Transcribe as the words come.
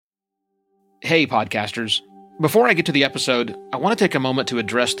Hey, podcasters. Before I get to the episode, I want to take a moment to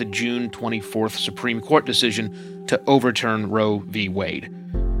address the June 24th Supreme Court decision to overturn Roe v. Wade.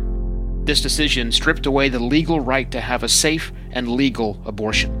 This decision stripped away the legal right to have a safe and legal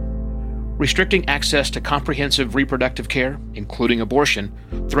abortion. Restricting access to comprehensive reproductive care, including abortion,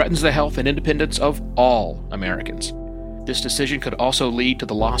 threatens the health and independence of all Americans. This decision could also lead to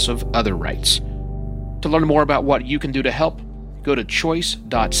the loss of other rights. To learn more about what you can do to help, go to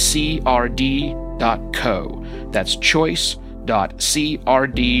choice.crd.co. That's choice.crd.co.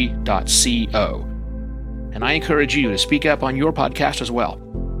 And I encourage you to speak up on your podcast as well.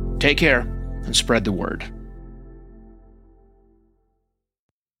 Take care and spread the word.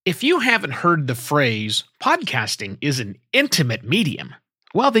 If you haven't heard the phrase, podcasting is an intimate medium,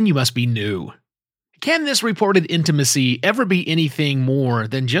 well, then you must be new. Can this reported intimacy ever be anything more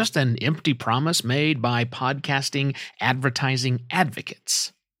than just an empty promise made by podcasting advertising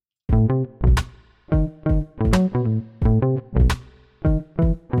advocates?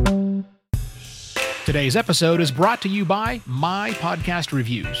 Today's episode is brought to you by My Podcast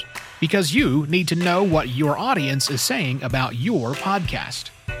Reviews, because you need to know what your audience is saying about your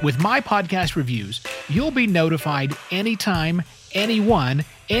podcast. With My Podcast Reviews, you'll be notified anytime anyone,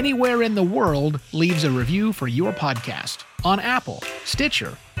 anywhere in the world leaves a review for your podcast on Apple,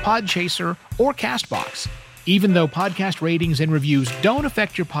 Stitcher, Podchaser, or CastBox. Even though podcast ratings and reviews don't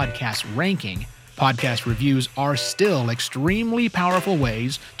affect your podcast's ranking, podcast reviews are still extremely powerful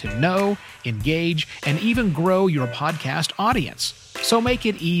ways to know, engage, and even grow your podcast audience. So make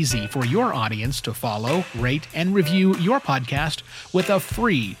it easy for your audience to follow, rate, and review your podcast with a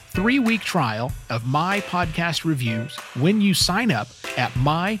free 3-week trial of My Podcast Reviews when you sign up at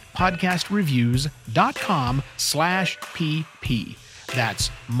mypodcastreviews.com/pp. That's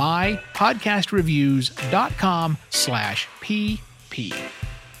mypodcastreviews.com/pp.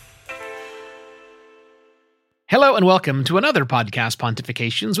 Hello and welcome to another Podcast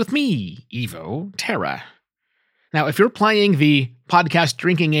Pontifications with me, Evo Terra. Now, if you're playing the podcast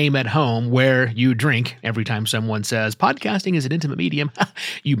drinking game at home where you drink every time someone says podcasting is an intimate medium,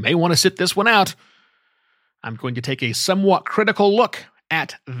 you may want to sit this one out. I'm going to take a somewhat critical look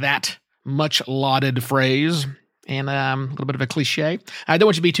at that much lauded phrase and a little bit of a cliche. I don't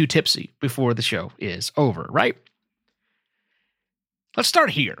want you to be too tipsy before the show is over, right? Let's start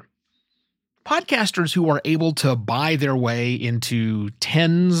here. Podcasters who are able to buy their way into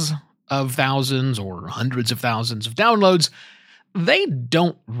tens of thousands or hundreds of thousands of downloads, they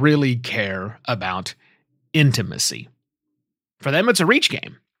don't really care about intimacy. For them, it's a reach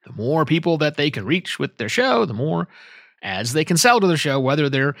game. The more people that they can reach with their show, the more ads they can sell to their show, whether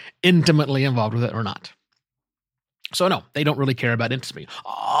they're intimately involved with it or not. So no, they don't really care about intimacy.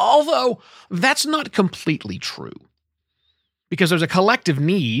 Although, that's not completely true. Because there's a collective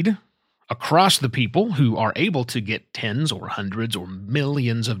need across the people who are able to get tens or hundreds or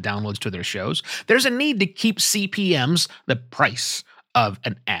millions of downloads to their shows. There's a need to keep CPMs, the price of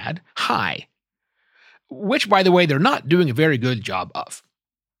an ad, high. Which, by the way, they're not doing a very good job of.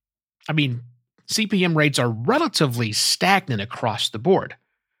 I mean, CPM rates are relatively stagnant across the board.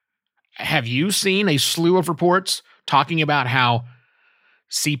 Have you seen a slew of reports talking about how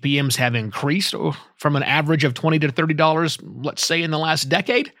CPMs have increased from an average of $20 to $30, let's say, in the last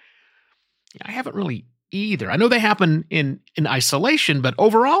decade? I haven't really either. I know they happen in isolation, but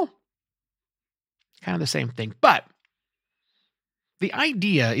overall, kind of the same thing. But the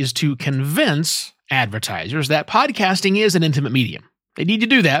idea is to convince advertisers that podcasting is an intimate medium. They need to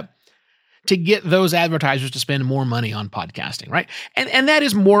do that to get those advertisers to spend more money on podcasting, right? And that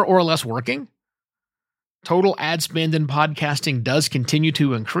is more or less working. Total ad spend in podcasting does continue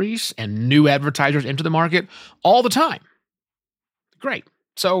to increase, and new advertisers enter the market all the time. Great.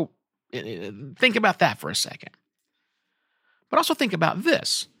 So think about that for a second. But also think about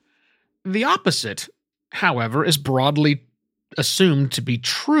this. The opposite, however, is broadly assumed to be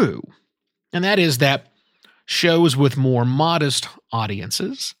true. And that is that shows with more modest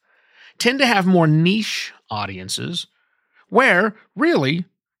audiences tend to have more niche audiences where, really,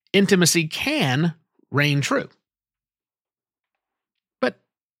 intimacy can reign true. But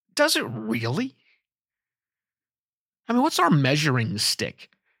does it really? I mean, what's our measuring stick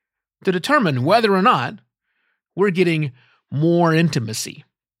to determine whether or not we're getting more intimacy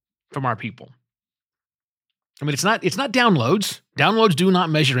from our people? I mean, it's not downloads. Downloads do not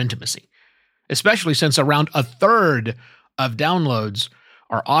measure intimacy, especially since around a third of downloads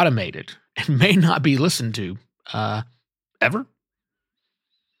are automated and may not be listened to ever.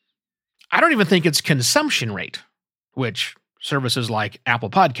 I don't even think it's consumption rate, which services like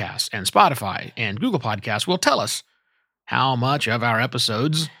Apple Podcasts and Spotify and Google Podcasts will tell us how much of our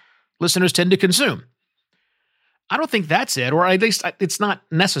episodes listeners tend to consume. I don't think that's it, or at least it's not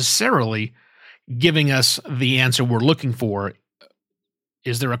necessarily giving us the answer we're looking for.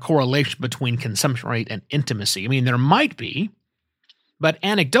 Is there a correlation between consumption rate and intimacy? I mean, there might be, but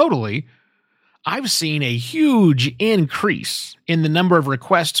anecdotally, I've seen a huge increase in the number of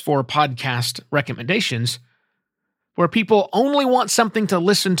requests for podcast recommendations where people only want something to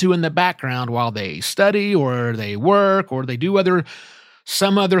listen to in the background while they study or they work or they do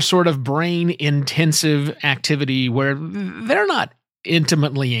some other sort of brain-intensive activity where they're not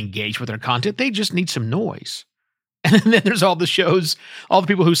intimately engaged with their content. They just need some noise. And then there's all the shows, all the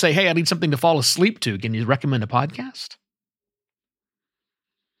people who say, hey, I need something to fall asleep to. Can you recommend a podcast?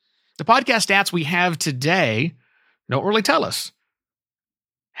 The podcast stats we have today don't really tell us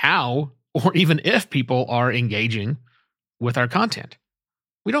how or even if people are engaging with our content.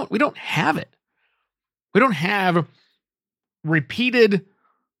 We don't have it. We don't have repeated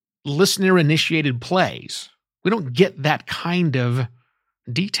listener-initiated plays. We don't get that kind of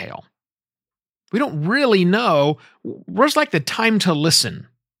detail. We don't really know. Where's like the time to listen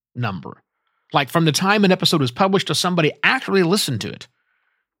number? Like from the time an episode was published to somebody actually listened to it.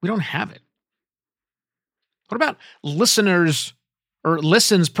 We don't have it. What about listeners or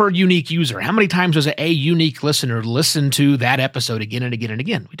listens per unique user? How many times does a unique listener listen to that episode again and again and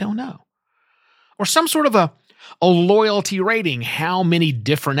again? We don't know. Or some sort of a loyalty rating. How many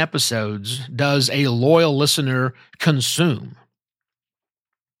different episodes does a loyal listener consume?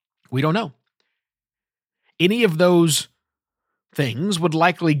 We don't know. Any of those things would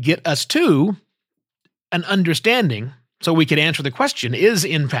likely get us to an understanding so we could answer the question, is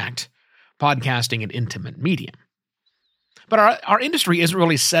in fact podcasting an intimate medium? But our industry isn't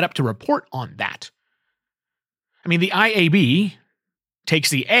really set up to report on that. I mean, the IAB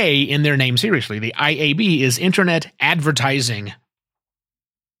takes the A in their name seriously. The IAB is Internet Advertising.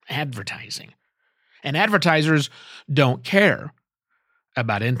 Advertising. And advertisers don't care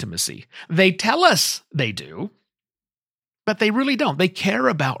about intimacy. They tell us they do, but they really don't. They care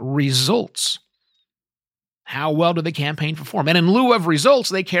about results. How well do the campaign perform? And in lieu of results,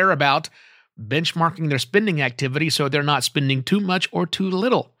 they care about benchmarking their spending activity so they're not spending too much or too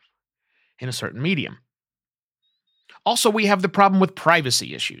little in a certain medium. Also, we have the problem with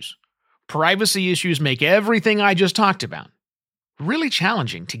privacy issues. Privacy issues make everything I just talked about really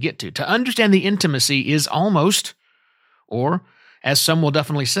challenging to get to. To understand the intimacy is almost, or as some will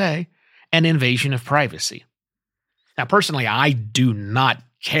definitely say, an invasion of privacy. Now, personally, I do not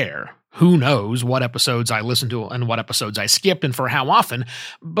care who knows what episodes I listen to and what episodes I skipped and for how often,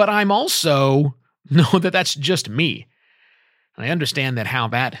 but I'm also know that that's just me. I understand that how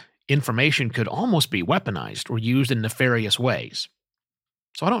that information could almost be weaponized or used in nefarious ways.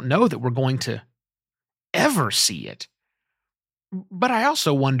 So I don't know that we're going to ever see it. But I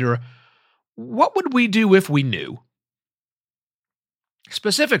also wonder, what would we do if we knew?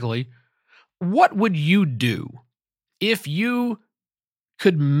 Specifically, what would you do if you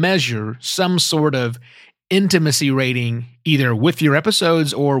could measure some sort of intimacy rating either with your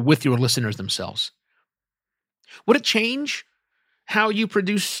episodes or with your listeners themselves? Would it change how you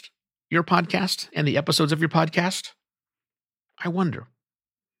produced your podcast and the episodes of your podcast? I wonder.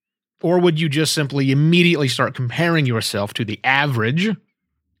 Or would you just simply immediately start comparing yourself to the average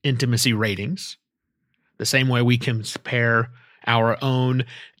intimacy ratings, the same way we compare our own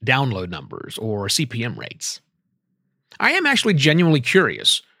download numbers or CPM rates? I am actually genuinely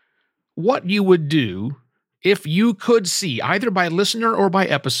curious what you would do if you could see, either by listener or by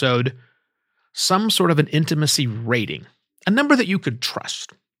episode, some sort of an intimacy rating, a number that you could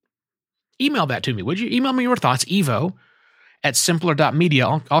trust. Email that to me, would you? Email me your thoughts,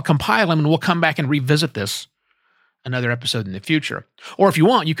 evo@simpler.media. I'll compile them and we'll come back and revisit this another episode in the future. Or if you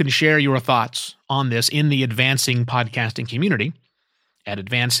want, you can share your thoughts on this in the Advancing Podcasting community at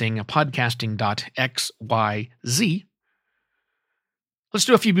advancingpodcasting.xyz. Let's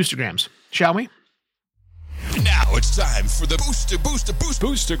do a few boostergrams, shall we? Now it's time for the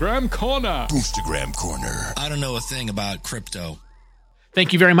Boostergram Corner. Boostergram Corner. I don't know a thing about crypto.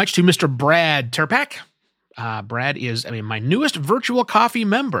 Thank you very much to Mr. Brad Terpak. Brad is my newest virtual coffee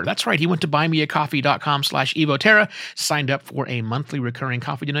member. That's right. He went to buymeacoffee.com/evoterra, signed up for a monthly recurring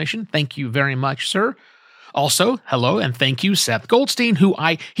coffee donation. Thank you very much, sir. Also, hello and thank you, Seth Goldstein,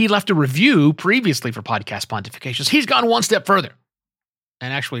 he left a review previously for Podcast Pontifications. He's gone one step further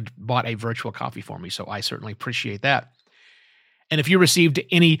and actually bought a virtual coffee for me, so I certainly appreciate that. And if you received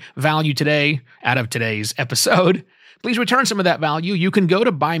any value today out of today's episode, Please return some of that value. You can go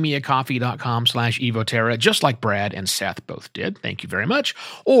to buymeacoffee.com/evoterra, just like Brad and Seth both did. Thank you very much.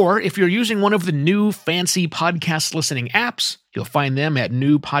 Or if you're using one of the new fancy podcast listening apps, you'll find them at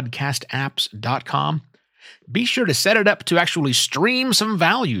newpodcastapps.com. Be sure to set it up to actually stream some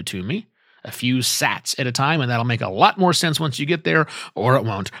value to me, a few sats at a time, and that'll make a lot more sense once you get there, or it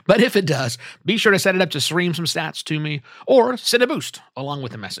won't. But if it does, be sure to set it up to stream some stats to me, or send a boost along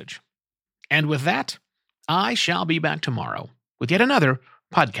with the message. And with that, I shall be back tomorrow with yet another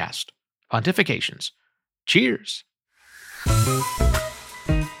podcast, Pontifications. Cheers.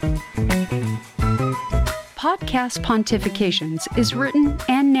 Podcast Pontifications is written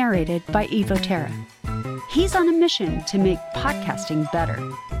and narrated by Evo Terra. He's on a mission to make podcasting better.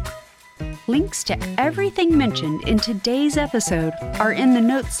 Links to everything mentioned in today's episode are in the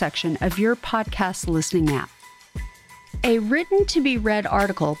notes section of your podcast listening app. A written-to-be-read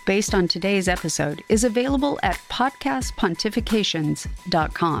article based on today's episode is available at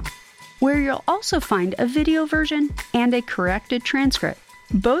podcastpontifications.com, where you'll also find a video version and a corrected transcript,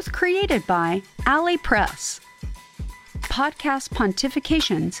 both created by Alley Press. Podcast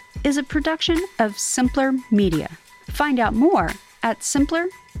Pontifications is a production of Simpler Media. Find out more at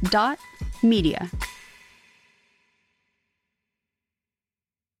simpler.media.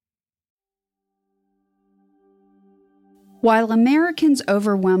 While Americans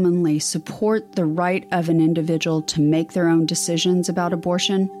overwhelmingly support the right of an individual to make their own decisions about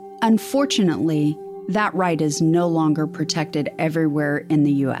abortion, unfortunately, that right is no longer protected everywhere in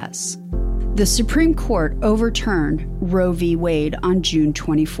the U.S. The Supreme Court overturned Roe v. Wade on June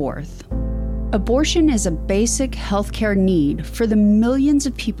 24th. Abortion is a basic healthcare need for the millions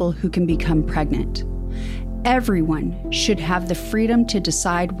of people who can become pregnant. Everyone should have the freedom to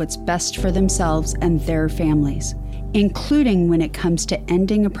decide what's best for themselves and their families, including when it comes to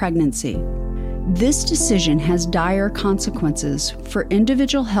ending a pregnancy. This decision has dire consequences for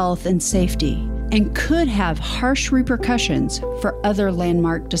individual health and safety and could have harsh repercussions for other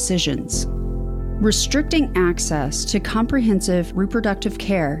landmark decisions. Restricting access to comprehensive reproductive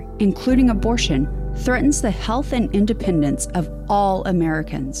care, including abortion, threatens the health and independence of all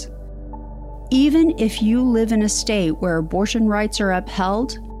Americans. Even if you live in a state where abortion rights are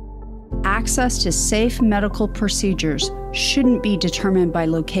upheld, access to safe medical procedures shouldn't be determined by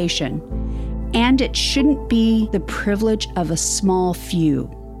location, and it shouldn't be the privilege of a small few.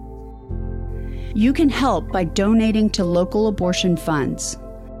 You can help by donating to local abortion funds.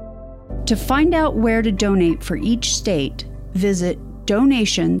 To find out where to donate for each state, visit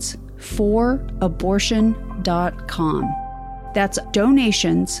donationsforabortion.com. That's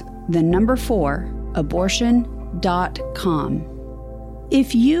donations, the number 4, abortion.com.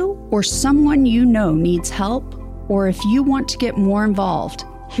 If you or someone you know needs help, or if you want to get more involved,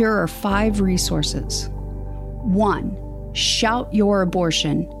 here are 5 resources. 1. Shout Your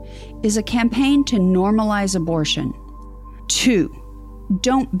Abortion is a campaign to normalize abortion. 2.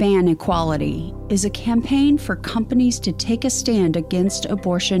 Don't Ban Equality is a campaign for companies to take a stand against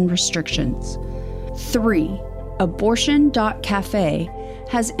abortion restrictions. 3. Abortion.cafe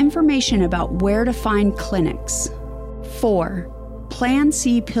has information about where to find clinics. 4.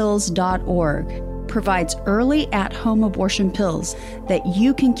 PlanCpills.org provides early at-home abortion pills that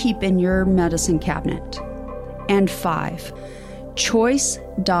you can keep in your medicine cabinet. And 5.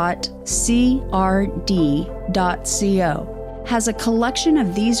 Choice.crd.co has a collection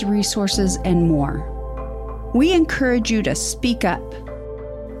of these resources and more. We encourage you to speak up,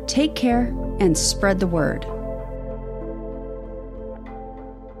 take care, and spread the word.